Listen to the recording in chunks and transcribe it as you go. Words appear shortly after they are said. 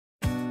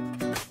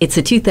It's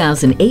a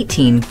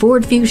 2018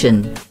 Ford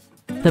Fusion.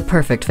 The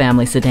perfect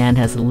family sedan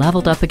has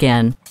leveled up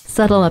again.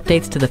 Subtle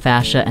updates to the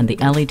fascia and the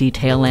LED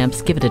tail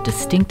lamps give it a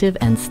distinctive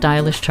and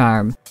stylish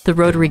charm. The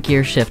rotary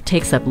gear shift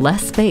takes up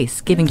less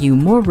space, giving you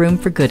more room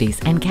for goodies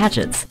and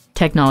gadgets.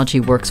 Technology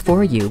works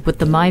for you with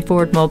the My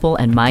Ford Mobile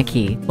and My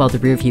Key, while the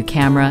rearview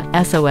camera,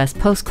 SOS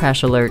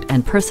post-crash alert,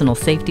 and personal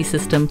safety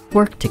system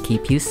work to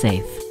keep you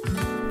safe.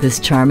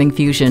 This charming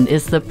Fusion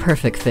is the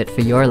perfect fit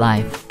for your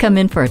life. Come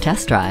in for a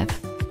test drive.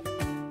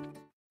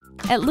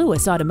 At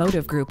Lewis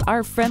Automotive Group,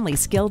 our friendly,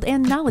 skilled,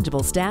 and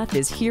knowledgeable staff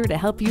is here to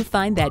help you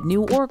find that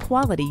new or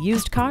quality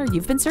used car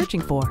you've been searching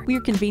for. We're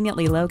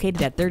conveniently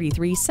located at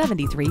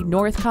 3373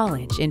 North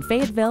College in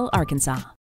Fayetteville, Arkansas.